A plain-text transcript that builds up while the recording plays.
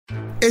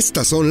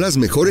Estas son las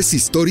mejores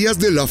historias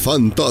de la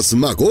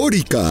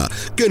Fantasmagórica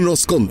que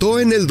nos contó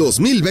en el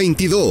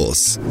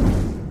 2022.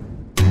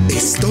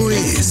 Esto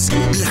es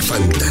La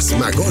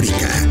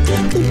Fantasmagórica,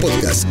 un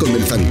podcast con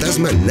el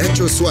fantasma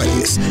Nacho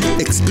Suárez,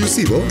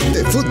 exclusivo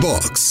de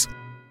Footbox.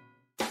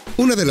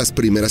 Una de las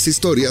primeras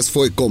historias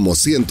fue cómo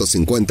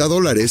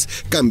 $150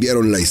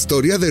 cambiaron la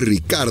historia de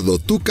Ricardo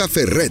Tuca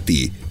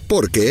Ferretti.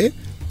 ¿Por qué?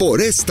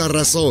 Por esta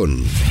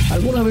razón.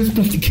 Alguna vez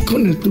platiqué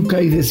con el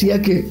Tuca y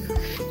decía que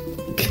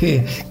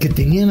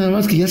tenía nada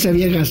más, que ya se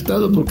había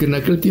gastado, porque en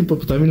aquel tiempo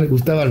pues, también le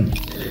gustaban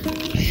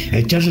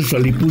echarse sus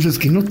alipuzas,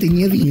 que no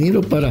tenía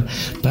dinero para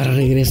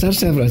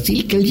regresarse a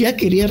Brasil, que él ya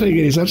quería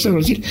regresarse a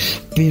Brasil,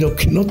 pero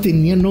que no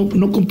tenía,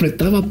 no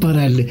completaba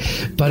para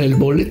el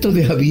boleto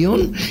de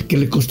avión, que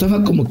le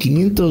costaba como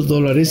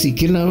 $500 y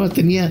que él nada más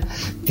tenía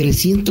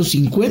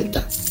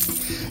 350.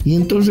 Y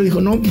entonces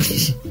dijo, no,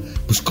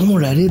 pues ¿cómo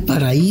lo haré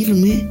para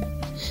irme?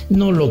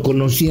 No lo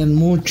conocían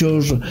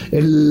muchos,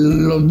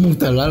 los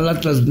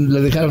multalatas le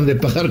dejaron de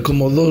pagar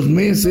como 2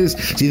 meses,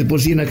 si de por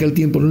sí en aquel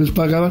tiempo no les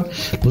pagaban,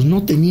 pues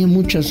no tenía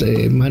muchas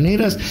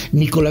maneras.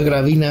 Nicolás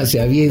Gravina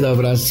se había ido a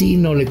Brasil,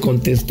 no le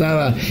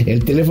contestaba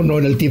el teléfono,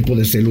 era el tiempo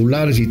de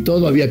celulares y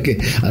todo, había que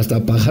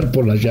hasta pagar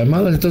por las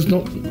llamadas, entonces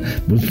no,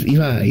 pues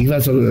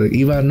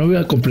no iba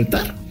a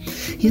completar.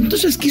 Y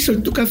entonces quiso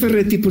el Tuca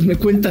Ferretti, pues me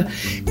cuenta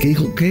que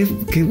dijo, ¿qué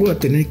voy a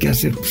tener que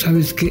hacer? Pues,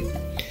 ¿sabes qué?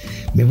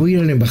 Me voy a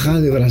ir a la embajada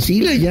de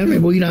Brasil, allá me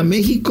voy a ir a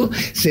México.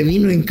 Se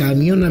vino en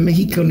camión a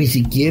México, ni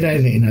siquiera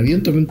en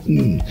avión, tomé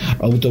un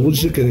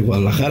autobús que de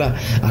Guadalajara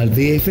al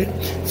DF.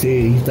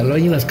 Se instaló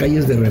ahí en las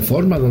calles de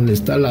Reforma, donde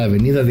está la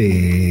avenida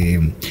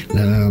de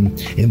la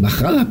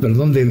embajada,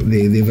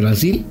 de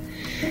Brasil.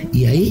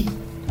 Y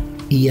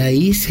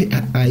ahí se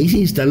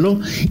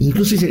instaló.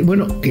 Incluso dice,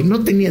 bueno, que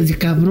no tenía, dice,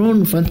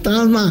 cabrón,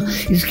 fantasma,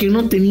 es que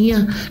no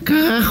tenía,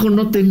 carajo,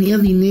 no tenía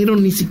dinero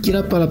ni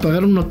siquiera para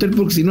pagar un hotel,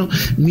 porque si no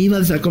me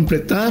ibas a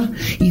completar.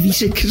 Y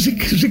dice que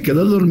se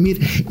quedó a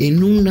dormir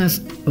en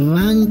unas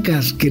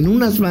bancas, que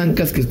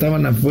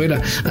estaban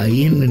afuera,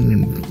 ahí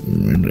en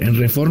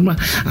Reforma.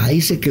 Ahí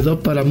se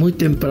quedó para muy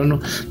temprano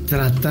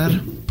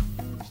tratar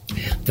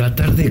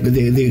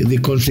de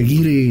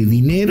conseguir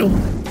dinero.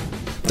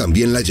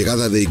 También la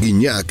llegada de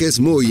Guiñac es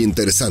muy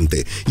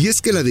interesante, y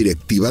es que la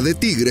directiva de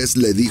Tigres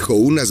le dijo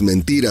unas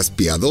mentiras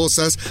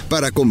piadosas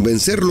para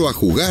convencerlo a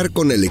jugar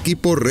con el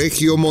equipo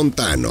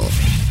regiomontano.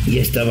 Y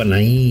estaban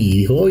ahí y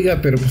dijo,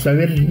 oiga, pero pues a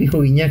ver,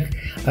 dijo Guiñac,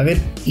 a ver,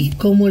 ¿y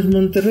cómo es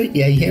Monterrey?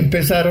 Y ahí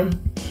empezaron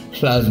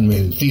las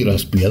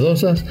mentiras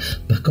piadosas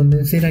para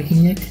convencer a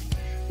Guiñac.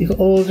 Dijo,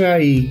 oiga,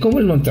 ¿y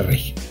cómo es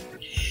Monterrey?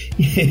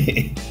 Y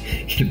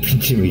el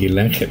pinche Miguel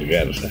Ángel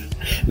Garza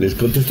les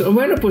contestó,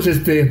 bueno, pues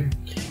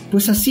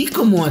así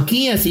como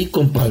aquí, así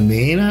con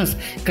palmeras,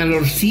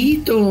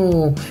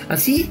 calorcito,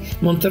 así.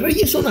 Monterrey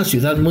es una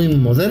ciudad muy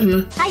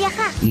moderna. Ay,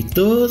 ajá. Y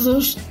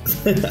todos,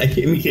 ahí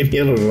el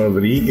ingeniero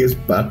Rodríguez,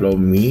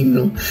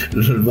 Palomino,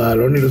 los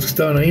varones y los que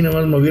estaban ahí nada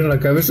más movieron la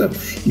cabeza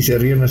y se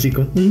rieron así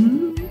como,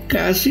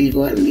 casi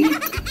igualito.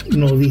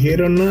 No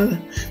dijeron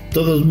nada,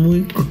 todos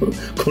muy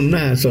con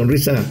una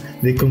sonrisa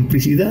de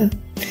complicidad.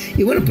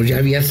 Y bueno, pues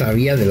ya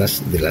sabía de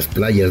las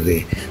playas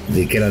de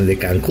que eran de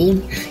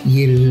Cancún.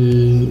 Y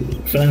el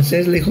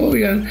francés le dijo,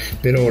 oigan,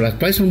 pero las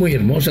playas son muy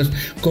hermosas.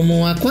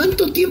 ¿Cómo a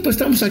cuánto tiempo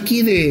estamos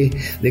aquí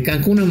de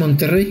Cancún a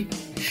Monterrey?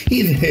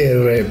 Y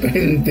de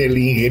repente el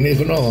ingeniero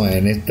dijo, no,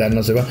 en esta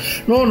no se va.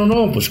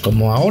 No, pues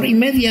como a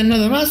 1:30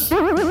 nada más.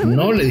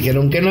 No, le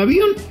dijeron que en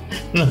avión.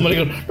 No, me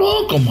dijeron,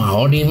 no, como a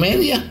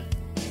 1:30.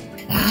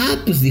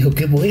 Pues dijo,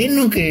 qué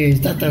bueno que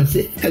está tan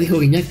cerca, dijo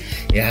Guiñac.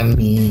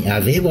 A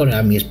Débora,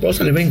 a mi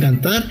esposa, le va a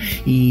encantar.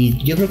 Y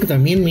yo creo que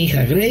también mi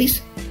hija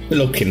Grace.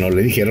 Lo que no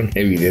le dijeron,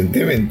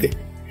 evidentemente,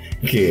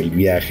 que el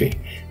viaje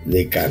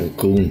de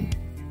Cancún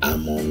a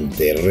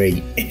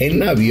Monterrey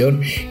en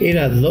avión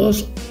era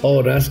 2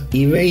 horas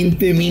y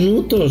 20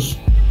 minutos.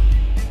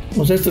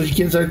 O sea, esto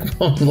quién sabe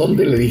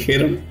dónde le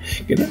dijeron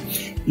que no.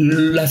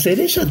 La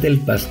cereza del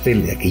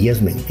pastel de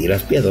aquellas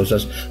mentiras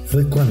piadosas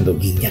fue cuando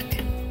Guiñac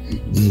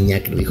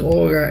le dijo,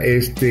 oiga,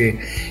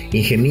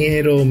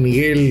 ingeniero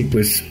Miguel,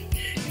 pues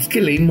es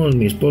que leímos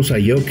mi esposa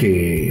y yo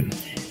que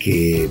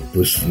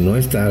pues no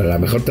está a lo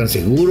mejor tan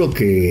seguro,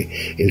 que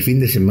el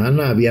fin de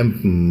semana habían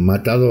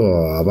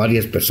matado a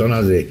varias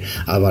personas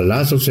a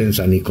balazos en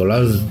San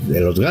Nicolás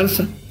de los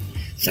Garza.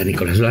 San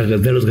Nicolás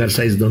de los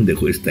Garza es donde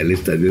está el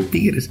estadio de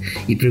Tigres.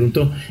 Y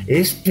preguntó,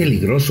 ¿es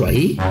peligroso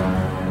ahí?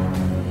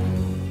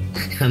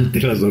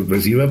 Ante la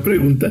sorpresiva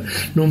pregunta,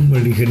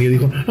 el ingeniero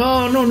dijo,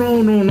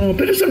 no,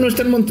 pero eso no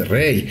está en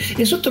Monterrey,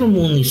 es otro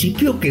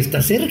municipio que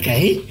está cerca,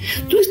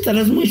 tú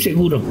estarás muy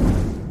seguro.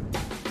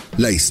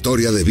 La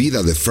historia de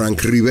vida de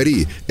Franck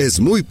Ribéry es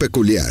muy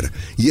peculiar,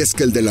 y es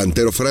que el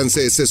delantero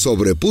francés se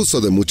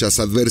sobrepuso de muchas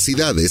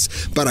adversidades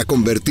para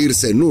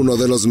convertirse en uno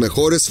de los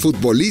mejores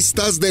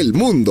futbolistas del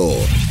mundo.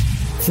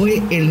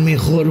 Fue el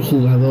mejor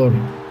jugador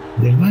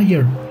del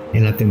Bayern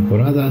en la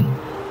temporada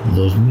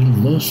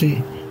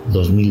 2012-2013.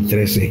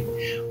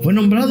 Fue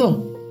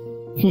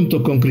nombrado,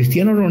 junto con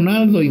Cristiano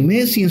Ronaldo y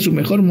Messi en su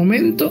mejor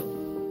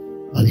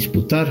momento, a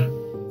disputar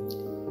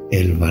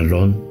el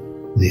Balón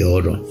de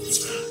Oro.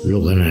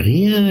 ¿Lo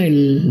ganaría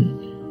el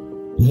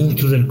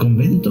monstruo del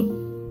convento?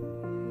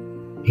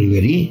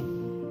 Ribéry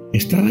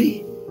estaba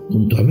ahí,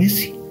 junto a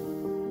Messi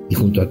y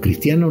junto a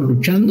Cristiano,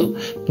 luchando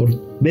por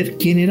ver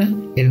quién era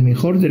el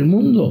mejor del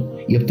mundo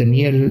y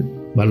obtenía el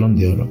Balón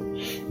de Oro.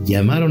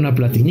 Llamaron a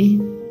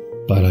Platini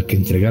para que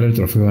entregara el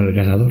trofeo al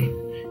ganador,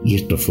 y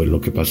esto fue lo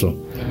que pasó.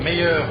 El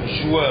mejor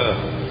jugador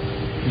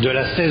de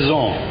la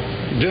saison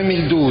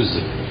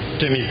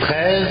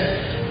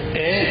 2012-2013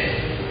 es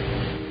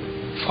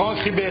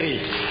Franck Ribéry.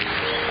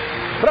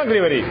 Franck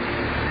Ribéry,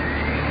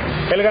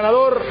 el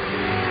ganador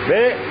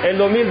de el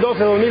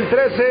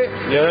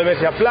 2012-2013. Lionel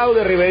Messi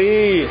aplaude,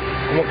 Ribéry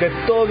como que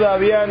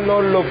todavía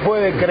no lo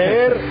puede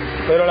creer,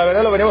 pero la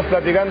verdad lo veníamos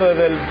platicando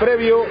desde el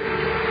previo.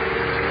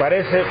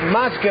 Parece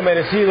más que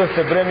merecido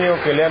este premio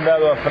que le han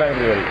dado a Franck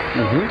Ribéry.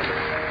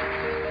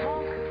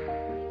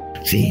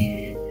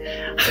 Sí,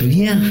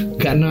 había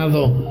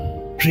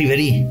ganado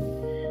Ribéry,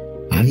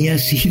 había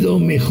sido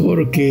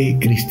mejor que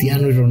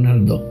Cristiano y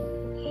Ronaldo.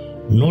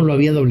 No lo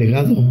había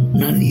doblegado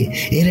nadie,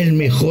 era el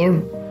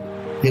mejor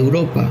de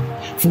Europa.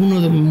 Fue uno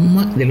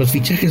de los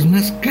fichajes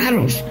más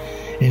caros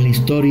en la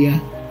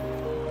historia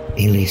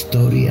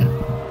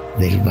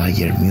del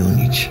Bayern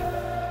Múnich.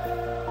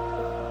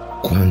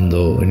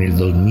 Cuando en el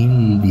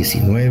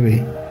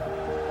 2019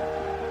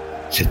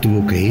 se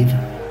tuvo que ir,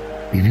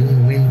 vivió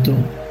un momento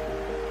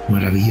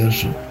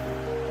maravilloso,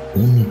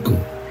 único,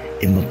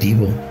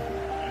 emotivo.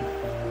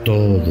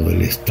 Todo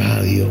el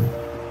estadio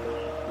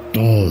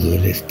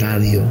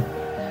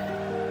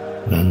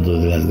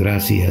dándole las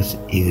gracias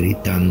y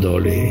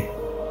gritándole: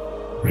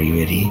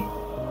 Ribéry,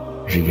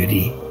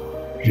 Ribéry,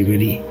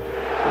 Ribéry.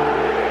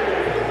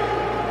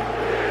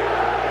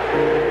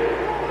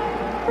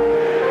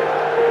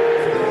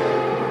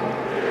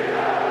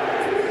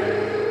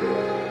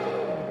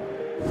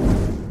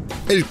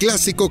 El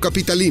clásico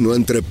capitalino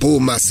entre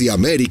Pumas y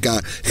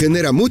América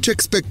genera mucha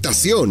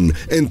expectación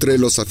entre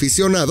los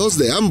aficionados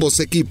de ambos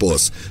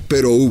equipos,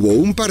 pero hubo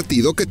un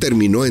partido que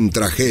terminó en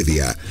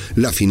tragedia,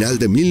 la final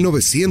de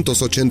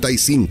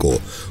 1985,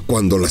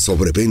 cuando la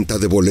sobreventa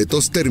de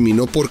boletos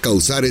terminó por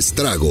causar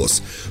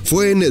estragos.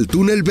 Fue en el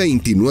túnel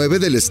 29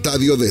 del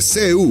estadio de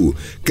CU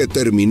que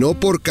terminó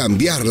por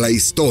cambiar la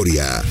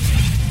historia.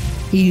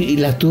 Y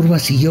la turba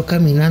siguió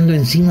caminando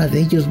encima de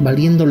ellos,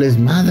 valiéndoles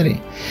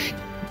madre.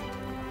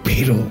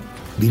 Pero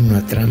vino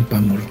una trampa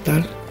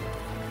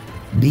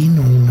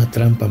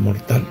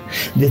mortal.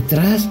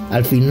 Detrás,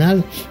 al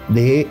final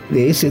de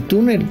ese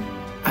túnel,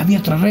 había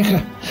otra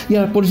reja. Y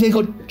la policía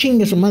dijo: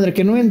 chingue su madre,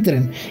 que no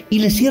entren. Y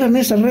le cierran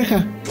esa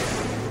reja.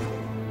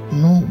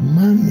 No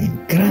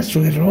mamen,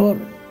 craso error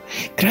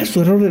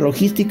de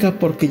logística,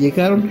 porque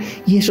llegaron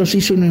y eso se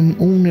hizo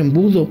un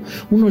embudo.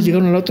 Unos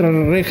llegaron a la otra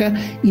reja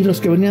y los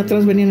que venían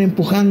atrás venían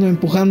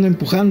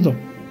empujando.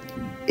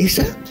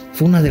 Esa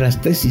fue una de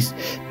las tesis,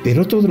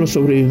 pero otro de los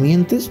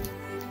sobrevivientes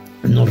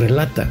nos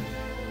relató,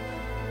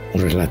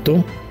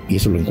 y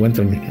eso lo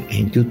encuentran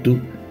en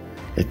YouTube,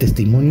 el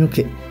testimonio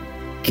que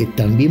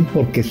también,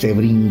 porque se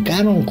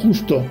brincaron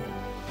justo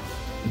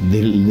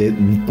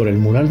por el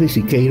mural de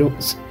Siqueiro,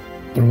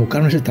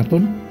 provocaron ese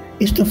tapón.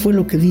 Esto fue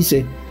lo que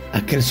dice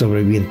aquel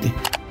sobreviviente.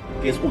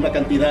 Que es una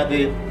cantidad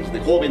de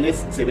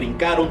jóvenes, se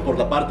brincaron por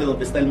la parte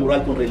donde está el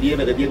mural con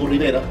relieve de Diego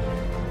Rivera,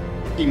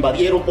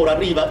 invadieron por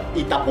arriba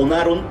y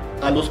taponaron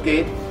a los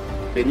que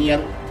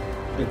venían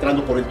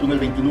entrando por el túnel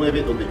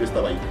 29 donde yo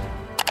estaba ahí.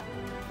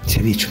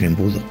 Se había hecho un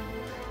embudo.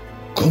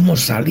 ¿Cómo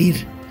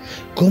salir?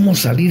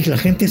 La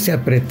gente se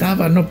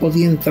apretaba, no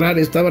podía entrar,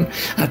 estaban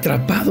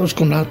atrapados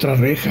con la otra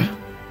reja.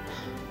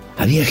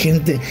 Había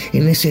gente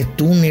en ese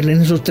túnel,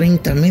 en esos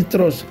 30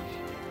 metros.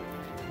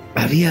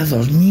 Había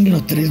 2,000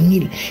 o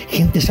 3,000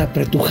 gentes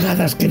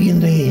apretujadas,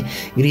 queriendo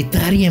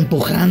gritar y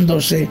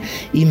empujándose,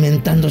 y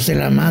mentándose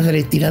la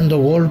madre, tirando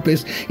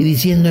golpes y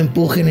diciendo: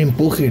 empujen.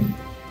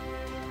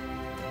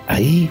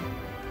 Ahí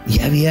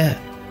ya había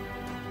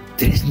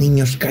 3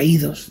 niños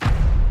caídos.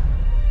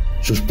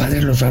 Sus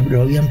padres los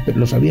habían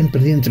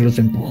perdido entre los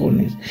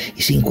empujones,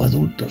 y 5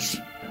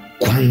 adultos.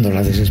 Cuando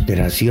la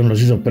desesperación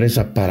los hizo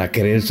presa para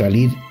querer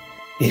salir,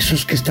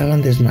 esos que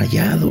estaban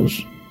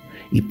desmayados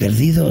y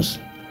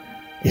perdidos,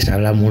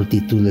 la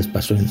multitud les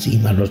pasó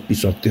encima, los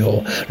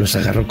pisoteó, los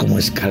agarró como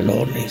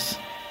escalones.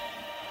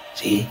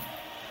 Sí,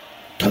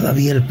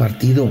 todavía el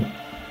partido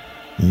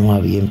no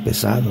había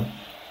empezado.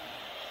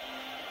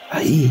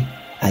 Ahí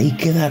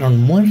quedaron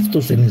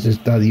muertos en ese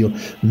estadio,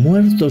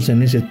 muertos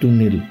en ese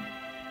túnel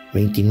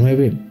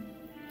 29,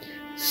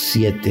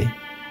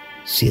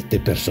 7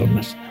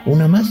 personas.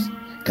 Una más,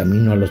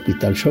 camino al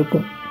hospital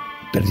Choco,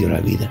 perdió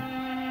la vida.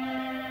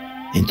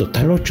 En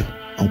total 8.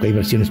 Aunque hay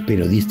versiones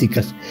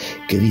periodísticas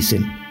que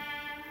dicen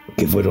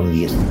que fueron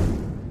 10.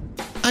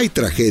 Hay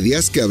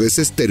tragedias que a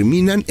veces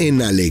terminan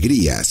en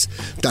alegrías.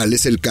 Tal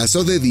es el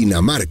caso de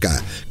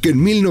Dinamarca, que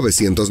en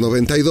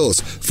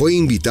 1992 fue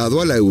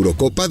invitado a la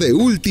Eurocopa de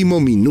último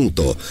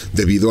minuto,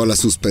 debido a la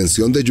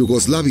suspensión de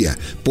Yugoslavia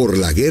por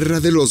la guerra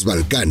de los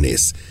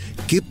Balcanes.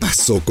 ¿Qué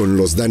pasó con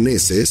los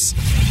daneses?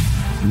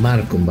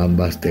 Marco Van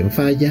Basten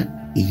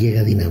falla, y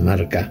llega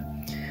Dinamarca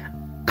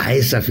a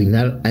esa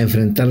final a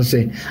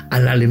enfrentarse a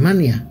la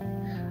Alemania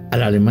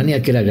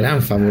que era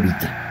gran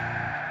favorita.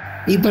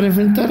 Y para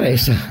enfrentar a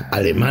esa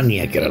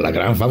Alemania que era la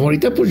gran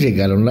favorita, pues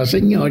llegaron las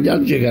señoras,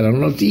 llegaron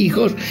los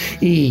hijos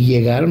y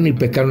llegaron y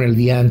pecaron el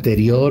día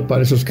anterior.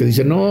 Para esos que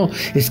dicen, no,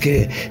 es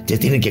que te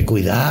tienen que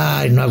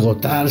cuidar y no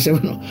agotarse.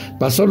 Bueno,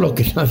 pasó lo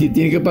que nadie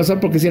tiene que pasar,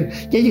 porque decían,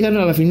 ya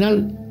llegaron a la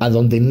final, a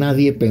donde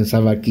nadie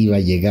pensaba que iba a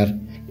llegar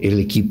el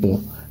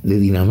equipo de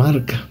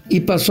Dinamarca.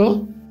 Y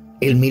pasó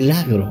el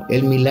milagro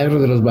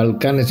de los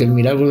Balcanes, el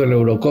milagro de la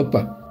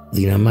Eurocopa.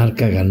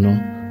 Dinamarca ganó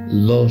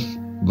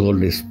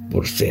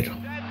 2-0.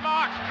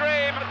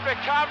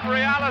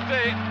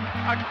 Reality,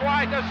 a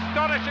quite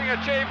astonishing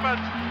achievement.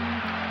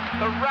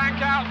 The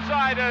rank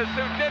outsiders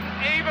who didn't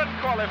even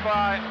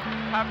qualify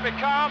have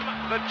become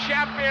the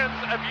champions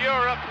of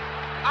Europe,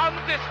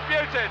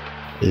 undisputed.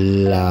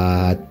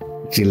 La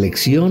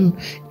selección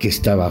que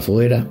estaba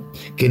afuera,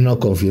 que no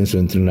confió en su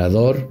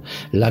entrenador,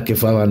 la que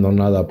fue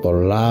abandonada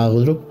por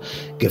Laudrup,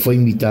 que fue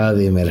invitada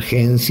de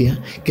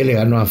emergencia, que le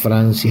ganó a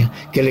Francia,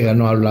 que le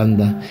ganó a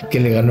Holanda, que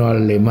le ganó a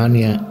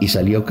Alemania y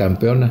salió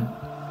campeona,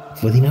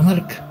 fue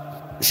Dinamarca.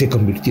 Se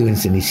convirtió en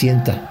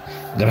Cenicienta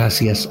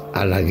gracias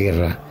a la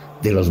guerra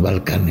de los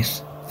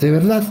Balcanes. De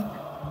verdad,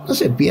 no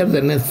se pierde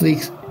en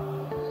Netflix.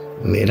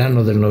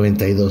 Verano del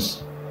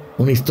 92.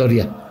 Una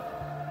historia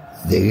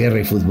de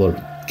guerra y fútbol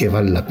que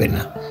vale la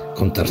pena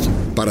contarse.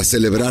 Para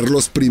celebrar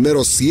los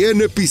primeros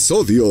 100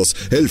 episodios,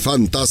 el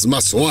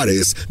Fantasma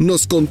Suárez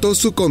nos contó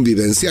su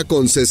convivencia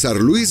con César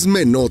Luis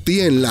Menotti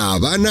en La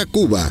Habana,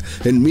 Cuba,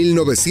 en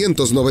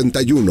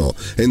 1991,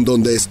 en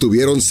donde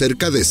estuvieron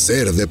cerca de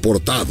ser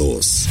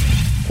deportados.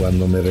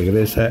 Cuando me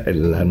regresa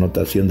la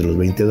anotación de los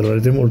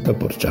 $20 de multa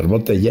por echar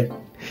botella,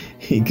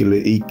 y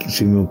que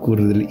se me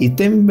ocurre, y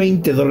ten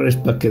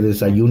 $20 para que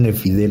desayune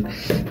Fidel,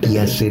 y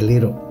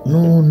acelero.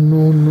 No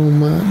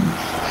mames.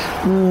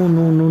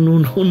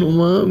 No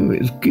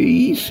mames, ¿qué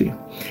hice?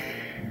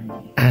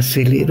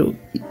 Acelero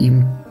y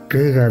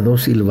pega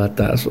 2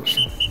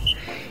 silbatazos.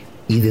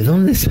 ¿Y de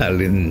dónde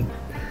salen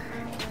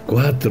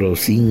 4 o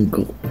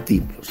 5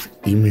 tipos?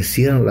 Y me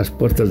cierran las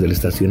puertas del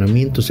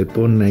estacionamiento, se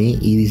ponen ahí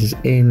y dices,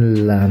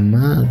 en la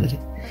madre,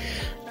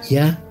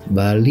 ya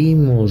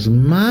valimos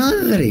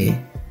madre.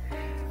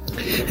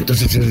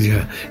 Entonces él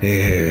decía,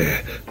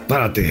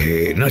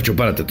 párate, Nacho,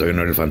 párate, todavía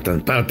no eres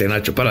fantasma, párate,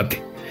 Nacho,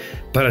 párate.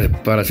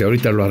 Párate,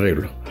 ahorita lo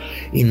arreglo.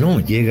 Y no,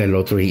 llega el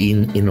otro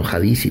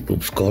enojadísimo,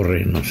 pues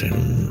corre, no sé,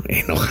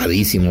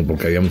 enojadísimo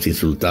porque habíamos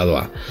insultado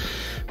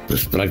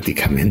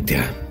prácticamente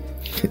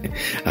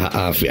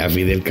a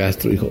Fidel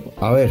Castro. Dijo,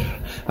 a ver,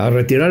 a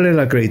retirarle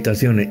la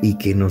acreditación y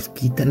que nos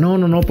quita.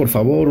 No, por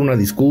favor, una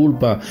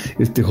disculpa,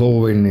 este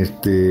joven,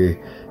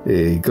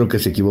 creo que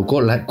se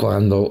equivocó.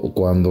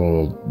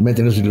 Cuando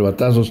meten esos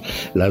silbatazos,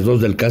 las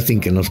 2 del casting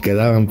que nos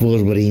quedaban,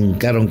 pues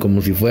brincaron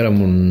como si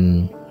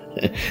fuéramos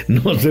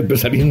no sé,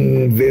 pues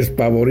salían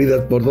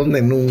despavoridas por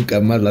donde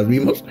nunca más las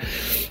vimos.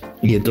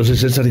 Y entonces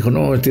César dijo,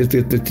 no,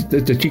 este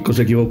chico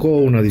se equivocó,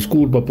 una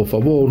disculpa, por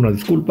favor, una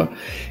disculpa.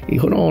 Y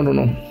dijo, no,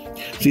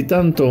 si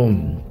tanto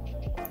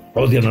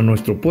odian a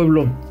nuestro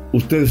pueblo,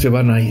 ustedes se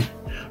van a ir.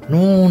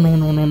 No.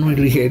 Y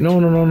le dije,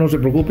 no se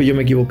preocupe, yo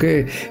me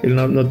equivoqué, él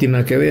no tiene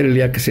nada que ver, el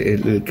día que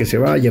se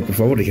vaya, por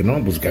favor. Le dije,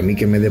 no, pues que a mí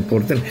que me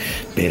deporten,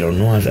 pero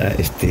no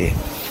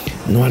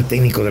al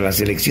técnico de la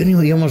selección,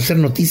 íbamos a hacer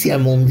noticia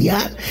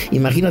mundial.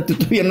 Imagínate,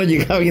 todavía no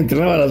llegaba y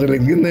entrenaba a la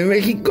selección de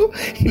México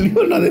y le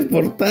iban a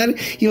deportar,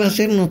 iba a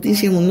hacer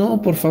noticia mundial.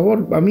 No, por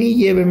favor, a mí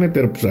lléveme,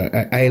 pero pues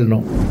a él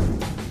no.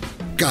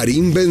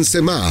 Karim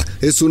Benzema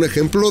es un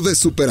ejemplo de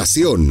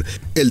superación.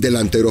 El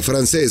delantero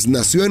francés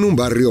nació en un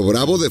barrio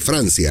bravo de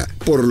Francia,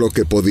 por lo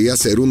que podía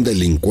ser un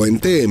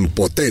delincuente en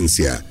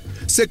potencia.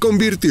 Se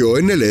convirtió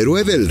en el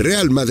héroe del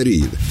Real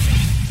Madrid.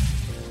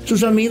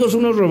 Sus amigos,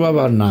 unos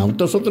robaban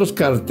autos, otros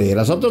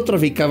carteras, otros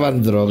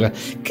traficaban droga.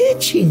 ¿Qué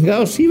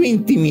chingados iba a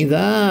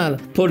intimidar?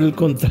 Por el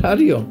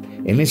contrario,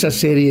 en esa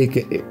serie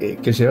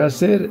que se va a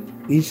hacer,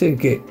 dicen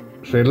que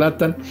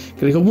relatan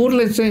que le dijo,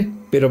 búrlense,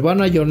 pero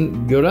van a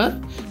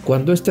llorar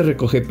cuando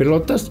recoge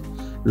pelotas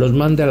los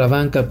mande a la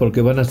banca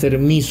porque van a ser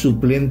mis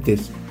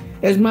suplentes.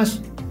 Es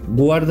más,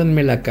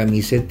 guárdenme la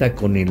camiseta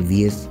con el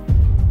 10.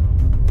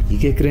 ¿Y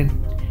qué creen?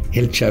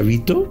 El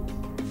chavito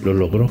lo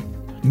logró.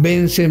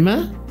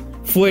 Benzema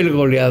fue el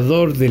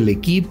goleador del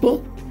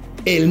equipo,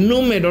 el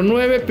número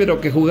 9,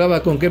 pero que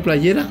jugaba ¿con qué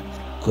playera?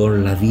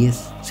 Con la 10,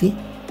 ¿sí?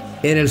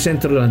 Era el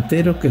centro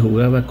delantero que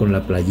jugaba con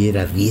la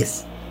playera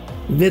 10.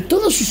 De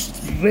todos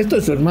el resto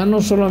de sus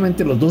hermanos,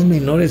 solamente los 2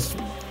 menores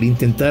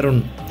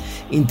intentaron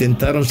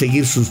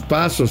seguir sus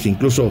pasos.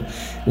 Incluso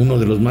uno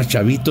de los más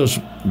chavitos,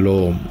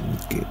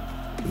 que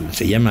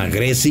se llama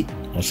Greci,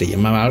 o se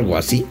llamaba algo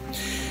así,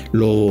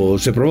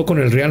 se probó con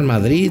el Real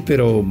Madrid,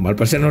 pero al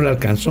parecer no le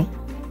alcanzó.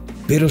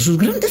 Pero sus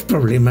grandes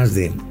problemas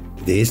de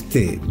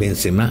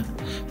Benzema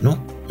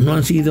no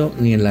han sido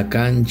ni en la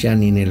cancha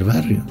ni en el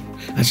barrio.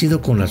 Ha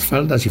sido con las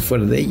faldas y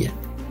fuera de ella.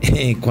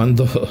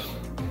 Cuando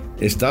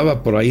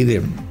estaba por ahí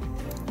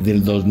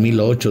del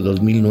 2008,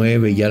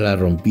 2009, ya la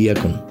rompía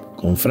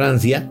con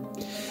Francia,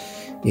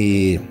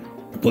 Y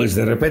pues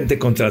de repente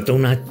contrató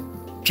una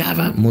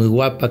chava muy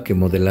guapa que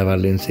modelaba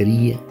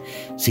lencería.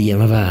 Se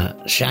llamaba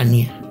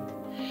Shania.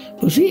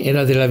 Pues sí,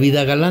 era de la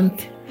vida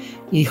galante.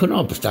 Y dijo,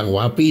 no, pues está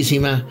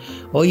guapísima.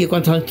 Oye,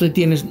 ¿cuántos años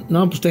tienes?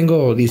 No, pues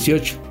tengo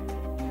 18.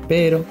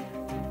 Pero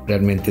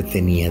realmente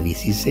tenía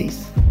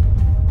 16.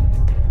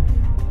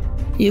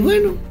 Y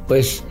bueno,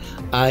 pues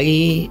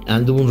ahí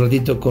anduvo un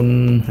ratito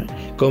con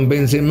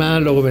Benzema.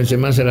 Luego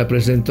Benzema se la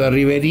presentó a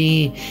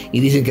Ribery. Y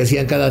dicen que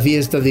hacían cada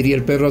fiesta, diría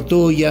el perro,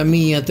 tuya,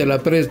 mía, te la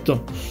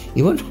presto.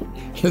 Y bueno,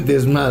 el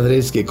desmadre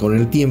es que con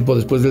el tiempo,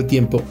 después del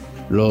tiempo,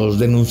 los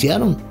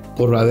denunciaron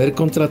por haber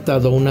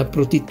contratado a una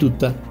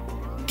prostituta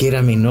que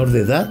era menor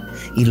de edad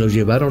y los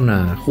llevaron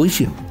a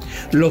juicio.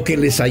 Lo que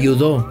les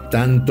ayudó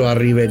tanto a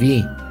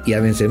Ribery y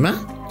a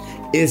Benzema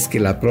es que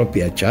la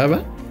propia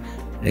chava,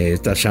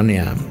 esta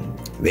Shania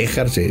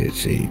Bejar,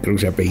 creo que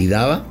se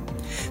apellidaba,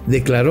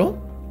 declaró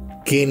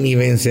que ni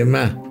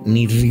Benzema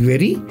ni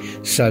Ribery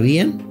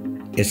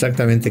sabían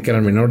exactamente que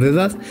eran menor de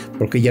edad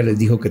porque ella les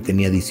dijo que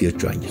tenía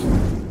 18 años.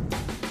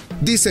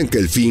 Dicen que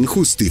el fin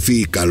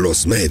justifica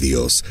los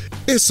medios.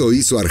 Eso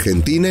hizo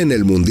Argentina en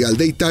el Mundial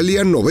de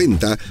Italia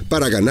 90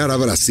 para ganar a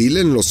Brasil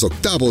en los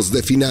octavos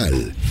de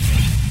final.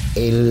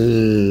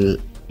 El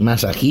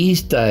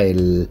masajista,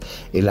 el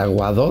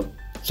aguador,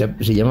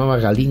 se llamaba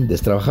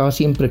Galíndez, trabajaba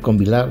siempre con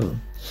Bilardo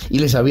y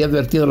les había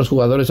advertido a los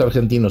jugadores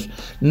argentinos: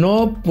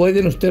 no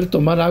pueden ustedes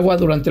tomar agua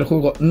durante el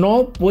juego,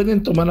 no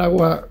pueden tomar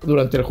agua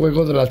durante el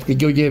juego de las que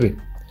yo lleve,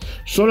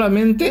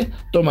 solamente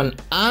toman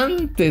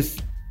antes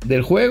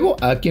del juego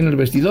aquí en el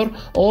vestidor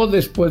o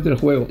después del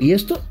juego. Y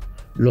esto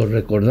lo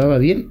recordaba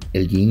bien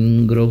el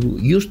Gingro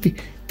Giusti,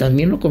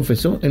 también lo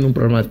confesó en un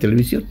programa de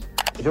televisión.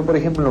 Yo, por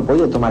ejemplo, no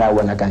podía tomar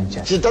agua en la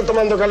cancha. Si está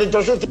tomando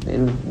Carlitos Giusti.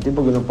 En el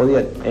tiempo que no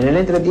podía, en el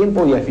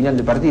entretiempo y al final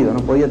del partido,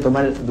 no podía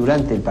tomar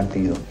durante el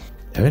partido.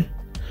 A ver,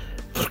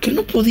 ¿por qué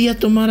no podía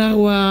tomar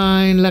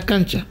agua en la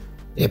cancha?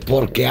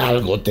 Porque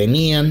algo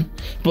tenían,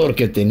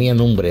 porque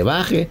tenían un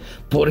brebaje,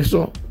 por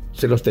eso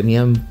se los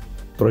tenían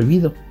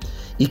prohibido.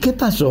 ¿Y qué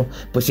pasó?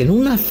 Pues en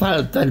una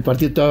falta, el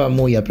partido estaba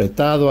muy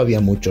apretado,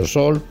 había mucho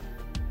sol,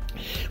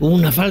 hubo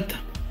una falta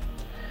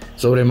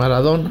sobre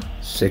Maradona,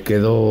 se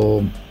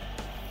quedó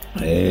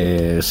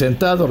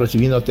sentado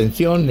recibiendo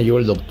atención, le llevó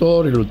el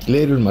doctor, el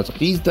utilero, el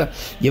masajista,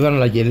 llevaron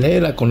la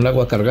hielera con el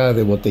agua cargada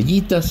de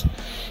botellitas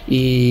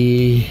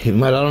y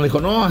Maradona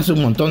dijo, no, hace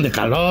un montón de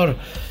calor,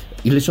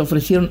 y les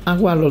ofrecieron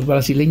agua a los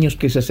brasileños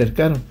que se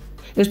acercaron.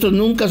 Estos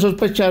nunca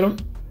sospecharon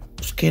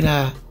pues,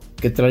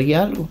 que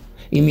traía algo.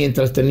 Y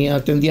mientras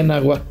atendían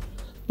agua,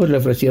 pues le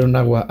ofrecieron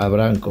agua a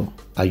Branco,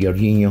 a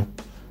Jorginho,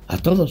 a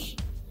todos.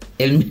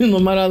 El mismo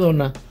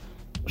Maradona,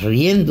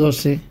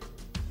 riéndose,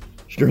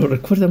 lo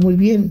recuerda muy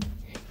bien.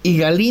 Y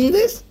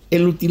Galíndez,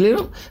 el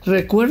utilero,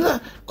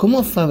 recuerda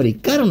cómo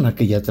fabricaron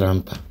aquella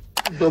trampa.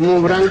 Tomó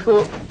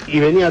Branco y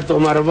venía a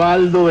tomar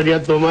Baldo, venía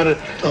a tomar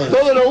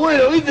todo lo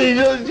bueno, ¿viste? Y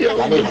yo decía,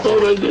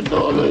 que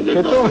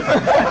todo.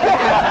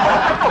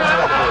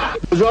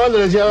 Yo a Baldo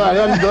le decía, dale,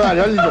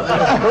 Baldo.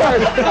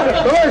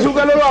 No es un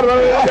calor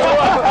bárbaro.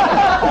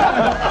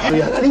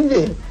 Y a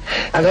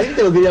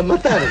Galíndez lo querían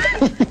matar.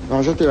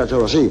 No, yo estoy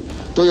haciendo así.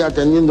 Estoy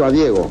atendiendo a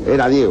Diego,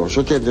 era Diego,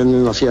 yo estoy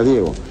atendiendo así a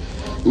Diego.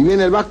 Y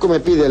viene el vasco,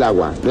 me pide el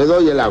agua, le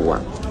doy el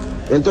agua.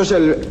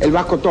 Entonces el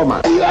vasco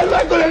toma. Y al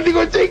vasco le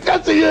digo,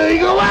 chicazo, y yo le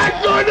digo,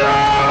 ¡vasco,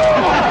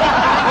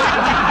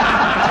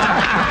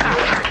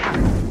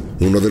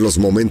 no! Uno de los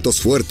momentos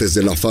fuertes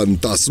de la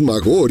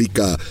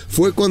Fantasmagórica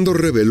fue cuando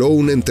reveló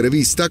una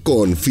entrevista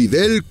con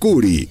Fidel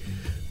Curi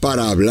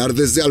para hablar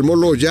desde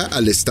Almoloya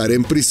al estar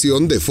en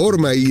prisión de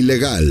forma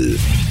ilegal.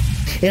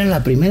 Era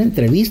la primera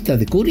entrevista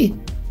de Curi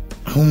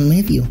a un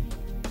medio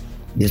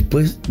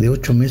después de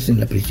 8 meses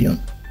en la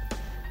prisión.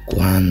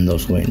 ¿Cuándo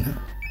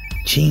suena?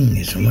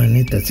 Chingue, su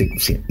maneta,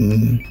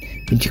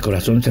 pinche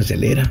corazón se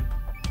acelera.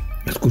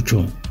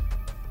 Escucho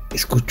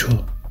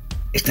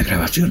esta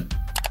grabación.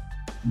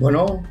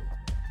 Bueno.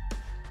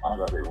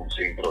 Habla de un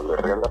centro de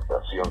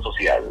readaptación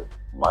social.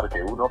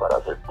 Marque 1 para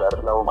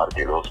aceptarla o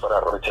marque 2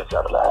 para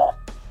rechazarla.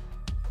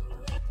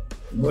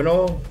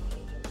 Bueno.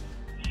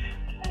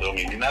 Don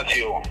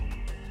Ignacio.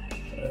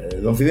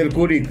 Don Fidel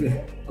Curi,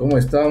 ¿cómo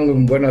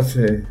están? Buenas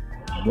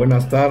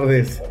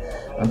tardes.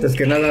 Antes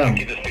que nada...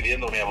 Aquí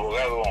despidiendo a mi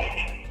abogado.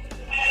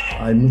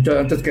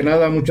 Antes que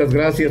nada, muchas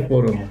gracias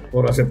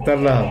por aceptar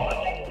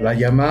la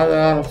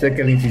llamada. Sé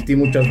que le insistí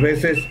muchas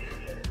veces.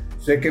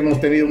 Sé que hemos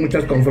tenido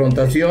muchas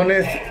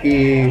confrontaciones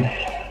y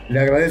le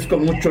agradezco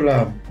mucho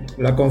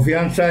la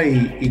confianza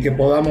y que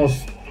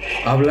podamos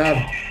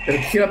hablar. Pero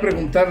quisiera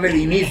preguntarle de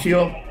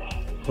inicio,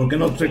 porque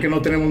sé que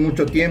no tenemos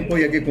mucho tiempo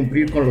y hay que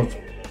cumplir con los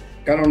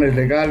cánones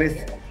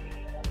legales.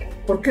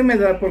 ¿Por qué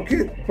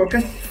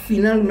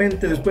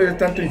finalmente, después de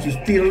tanto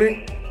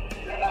insistirle,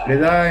 le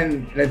da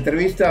en la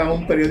entrevista a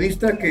un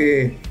periodista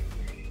que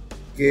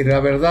la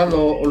verdad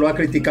lo ha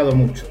criticado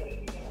mucho?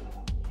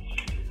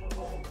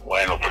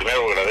 Bueno,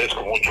 primero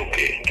agradezco mucho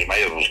que me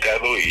hayas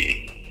buscado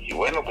y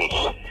bueno, pues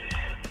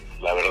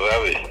la verdad,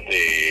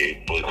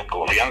 pues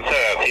confianza,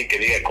 así que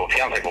diga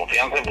confianza,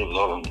 pues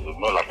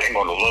no la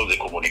tengo en los medios de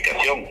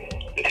comunicación.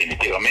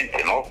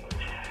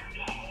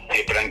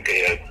 siempre han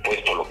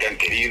puesto lo que han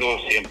querido,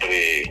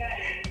 siempre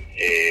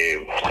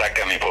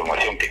sacan la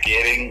información que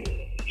quieren,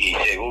 y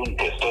según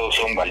pues todos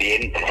son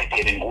valientes y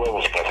tienen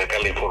huevos para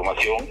sacar la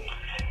información,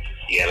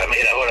 y a la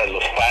mera hora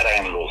los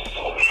paran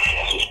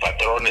sus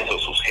patrones o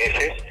sus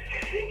jefes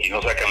y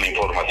no sacan la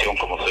información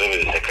como se debe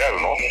de sacar,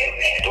 ¿no?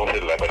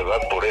 Entonces la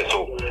verdad, por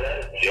eso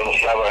yo no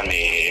estaba ni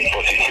en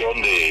posición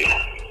de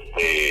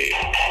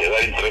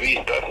dar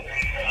entrevistas,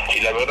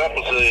 y la verdad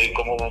pues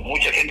como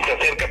mucha gente se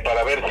acerca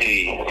para ver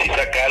si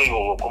saca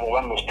algo o cómo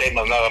van los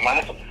temas nada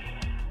más.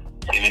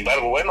 Sin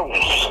embargo, bueno,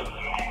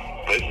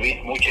 pues vi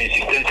mucha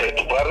insistencia de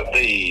tu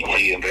parte, y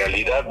si en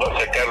realidad va a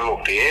sacar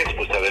lo que es,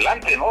 pues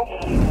adelante, ¿no?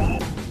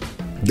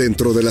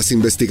 Dentro de las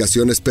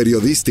investigaciones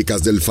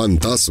periodísticas del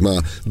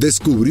Fantasma,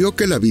 descubrió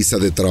que la visa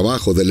de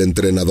trabajo del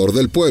entrenador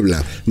del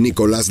Puebla,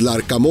 Nicolás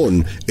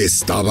Larcamón,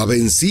 estaba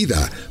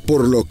vencida,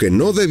 por lo que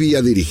no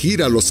debía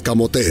dirigir a los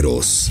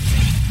camoteros.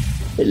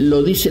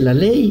 Lo dice la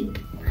ley.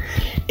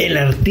 El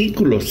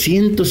artículo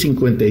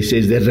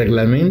 156 del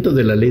reglamento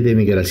de la ley de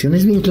migración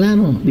es bien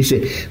claro.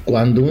 Dice,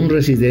 cuando un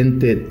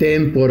residente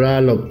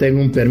temporal obtenga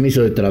un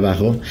permiso de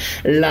trabajo,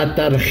 la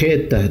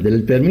tarjeta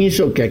del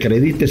permiso que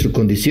acredite su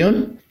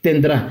condición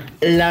tendrá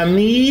la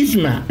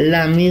misma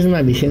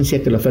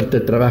vigencia que la oferta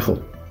de trabajo.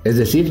 Es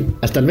decir,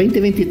 hasta el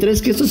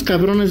 2023, que esos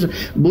cabrones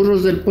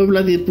burros del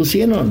Puebla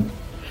pusieron.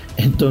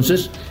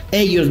 Entonces,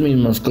 ellos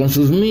mismos, con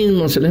sus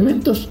mismos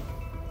elementos,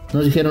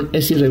 nos dijeron,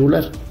 es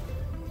irregular.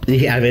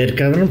 Dije, a ver,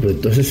 cabrón, pues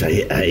entonces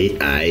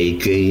hay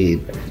que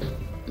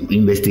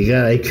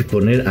investigar, hay que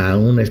poner a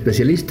un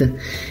especialista.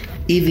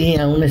 Y di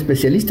a una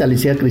especialista,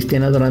 Alicia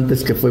Cristiana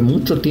Dorantes, que fue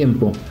mucho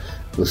tiempo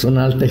pues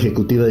una alta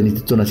ejecutiva del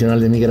Instituto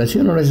Nacional de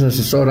Migración, ahora es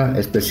asesora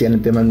especial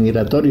en temas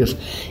migratorios.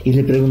 Y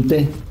le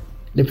pregunté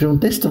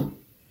esto.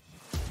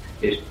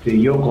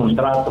 Yo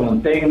contrato a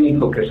un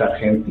técnico que es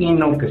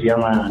argentino, que se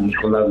llama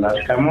Nicolás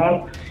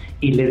Larcamón,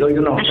 y le doy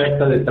una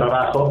oferta de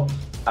trabajo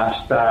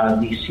hasta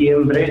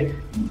diciembre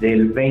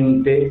del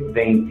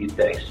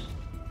 2023,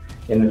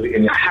 en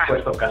el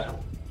supuesto caso.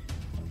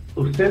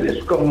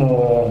 Ustedes,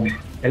 como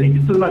el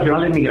Instituto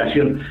Nacional de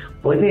Migración,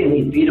 ¿pueden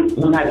emitir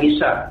una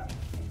visa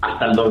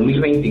hasta el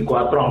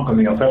 2024, aunque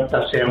mi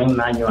oferta sea un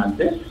año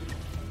antes?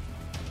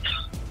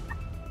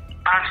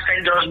 Hasta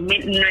el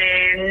 2000,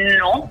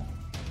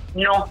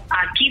 no,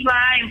 aquí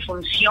va en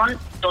función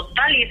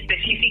total y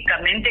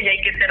específicamente, y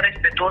hay que ser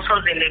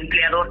respetuosos del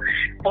empleador.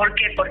 ¿Por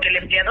qué? Porque el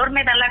empleador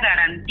me da la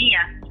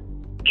garantía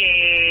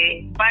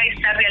que va a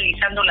estar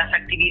realizando las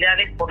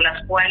actividades por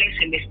las cuales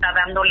se le está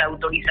dando la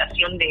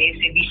autorización de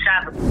ese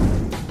visado.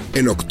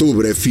 En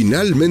octubre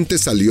finalmente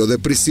salió de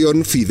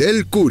prisión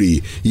Fidel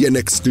Curi, y en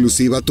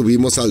exclusiva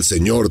tuvimos al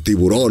señor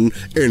Tiburón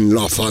en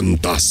la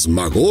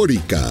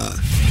Fantasmagórica.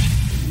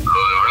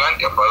 Lo de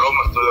Blanca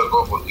Paloma, estoy de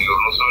acuerdo contigo,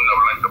 no soy una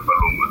Blanca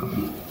Paloma,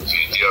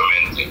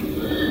 definitivamente,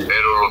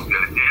 pero los que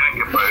le tienen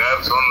que pagar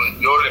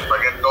yo le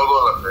pagué todo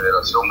a la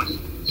Federación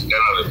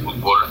Mexicana de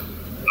Fútbol,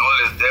 no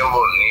les debo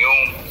ni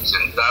un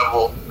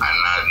centavo a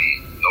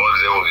nadie, no les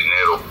debo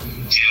dinero.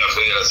 Si la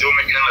Federación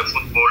Mexicana de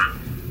Fútbol,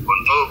 con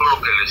todo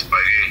lo que les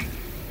pagué,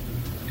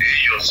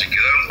 ellos se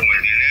quedaron con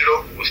el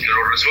dinero, pues que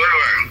lo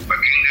resuelvan. ¿Para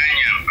qué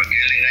engañan? ¿Para qué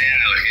le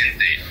engañan a la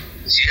gente?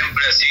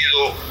 Siempre ha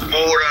sido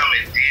pura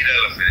mentira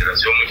la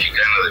Federación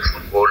Mexicana de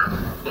Fútbol.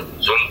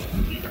 Son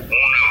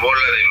una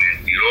bola de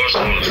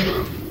mentirosos,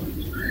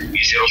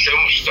 y se los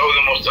hemos estado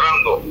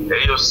demostrando.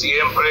 Ellos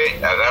siempre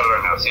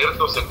agarran a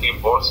ciertos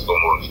equipos,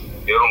 como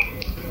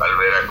hicieron al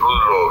Veracruz,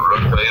 lo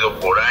han traído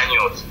por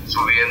años,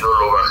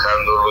 subiéndolo,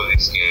 bajándolo,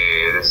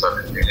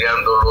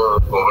 desafiliándolo,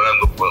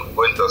 cobrando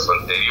cuentas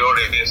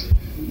anteriores,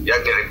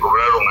 ya que le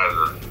cobraron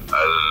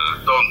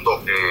al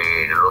tonto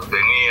que lo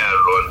tenía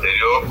lo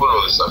anterior, pues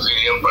lo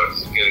desafilian para que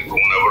se quede con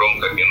una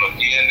bronca que no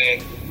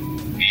tiene,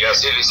 y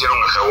así le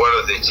hicieron a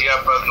Jaguares de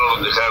Chiapas, no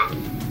los dejaron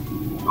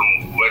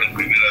jugar en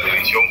primera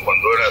división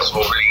cuando era su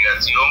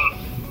obligación,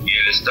 y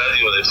el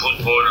estadio de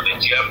fútbol de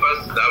Chiapas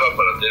daba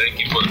para tener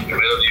equipos de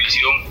primera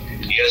división,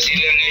 y así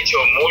le han hecho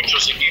a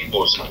muchos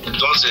equipos.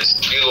 Entonces,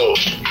 digo,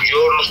 yo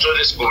no estoy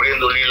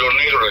descubriendo el hilo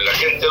negro, y la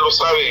gente lo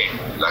sabe.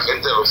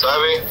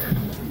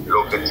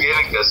 Lo que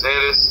tienen que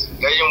hacer es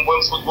que haya un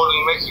buen fútbol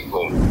en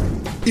México.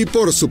 Y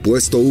por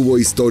supuesto hubo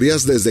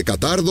historias desde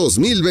Qatar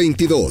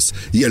 2022,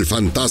 y el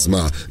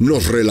Fantasma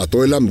nos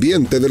relató el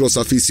ambiente de los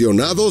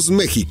aficionados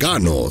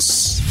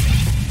mexicanos.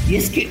 Y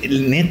es que,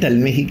 neta, el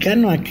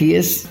mexicano aquí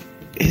es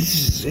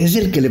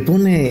el que le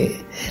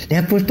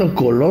ha puesto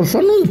color.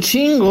 Son un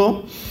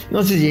chingo.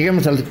 No sé si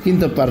lleguemos al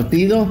quinto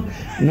partido,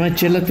 no hay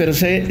chelas, pero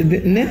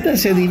neta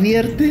se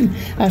divierten,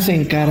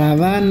 hacen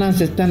caravanas,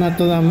 están a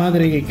toda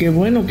madre, y qué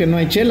bueno que no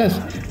hay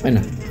chelas.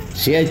 Bueno,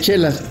 si hay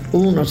chelas,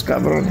 unos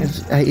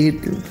cabrones ahí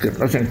que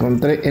los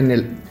encontré en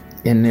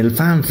el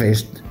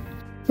FanFest.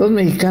 Los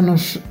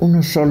mexicanos,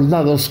 unos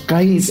soldados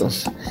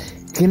caídos,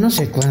 que no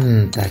sé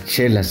cuántas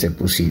chelas se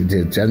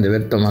han de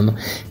ver tomando,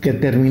 que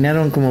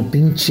terminaron como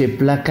pinche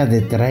placa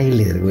de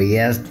tráiler, güey,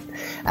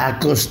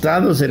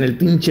 acostados en el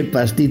pinche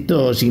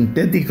pastito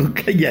sintético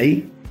que hay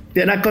ahí.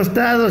 Bien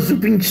acostados, su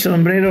pinche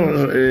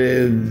sombrero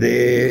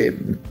de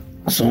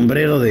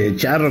sombrero de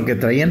charro que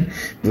traían,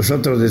 pues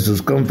otros de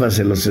sus compas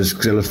se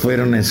los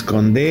fueron a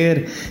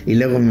esconder, y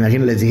luego me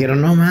imagino les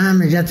dijeron, no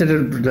mames, ya te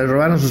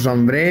robaron sus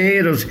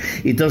sombreros,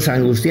 y todos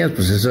angustiados.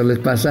 Pues eso les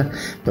pasa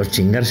por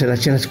chingarse las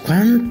chelas.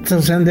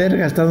 ¿Cuántos han de haber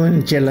gastado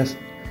en chelas?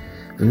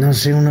 No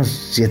sé, unos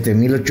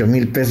 7,000,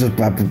 8,000 pesos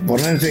para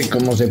ponerse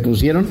como se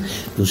pusieron.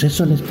 Pues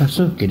eso les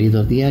pasó,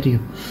 querido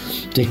diario.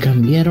 Se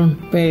cambiaron,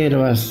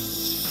 pero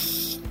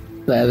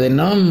hasta de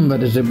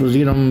nombre se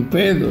pusieron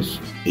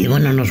pedos. Y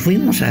bueno, nos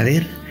fuimos a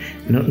ver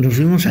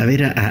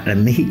a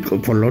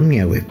México,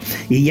 Polonia, güey.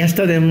 Y ya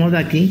está de moda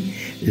aquí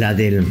la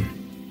del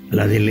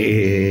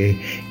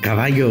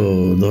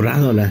caballo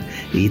dorado,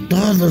 y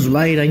todos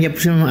bailan. Ya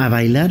pusieron a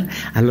bailar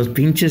a los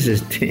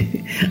pinches,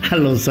 a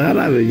los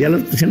árabes, ya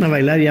los pusieron a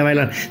bailar, ya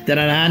bailan.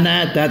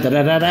 Tararana,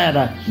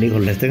 tararara. Digo,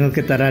 les tengo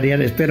que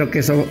tararear, espero que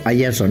eso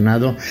haya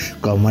sonado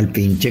como el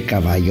pinche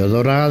caballo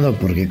dorado,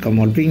 porque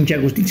como el pinche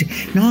Agustín dice,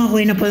 no,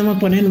 güey, no podemos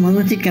poner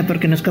música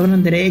porque nos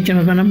cobran derecho,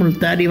 nos van a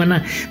multar y van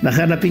a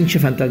bajar la pinche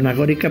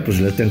Fantasmagórica, pues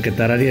les tengo que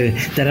tararear.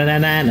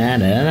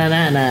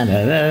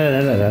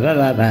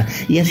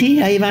 Y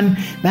así, ahí van.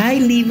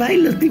 Baile y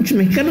baile los pinches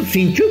mexicanos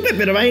sin chupe,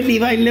 pero baile y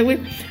baile, güey,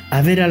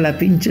 a ver a la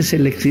pinche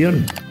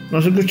selección.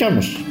 Nos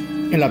escuchamos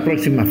en la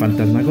próxima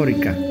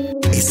Fantasmagórica.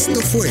 Esto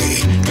fue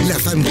La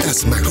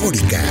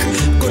Fantasmagórica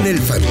con el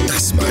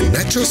fantasma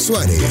Nacho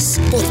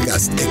Suárez,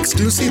 podcast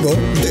exclusivo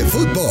de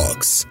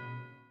Footbox.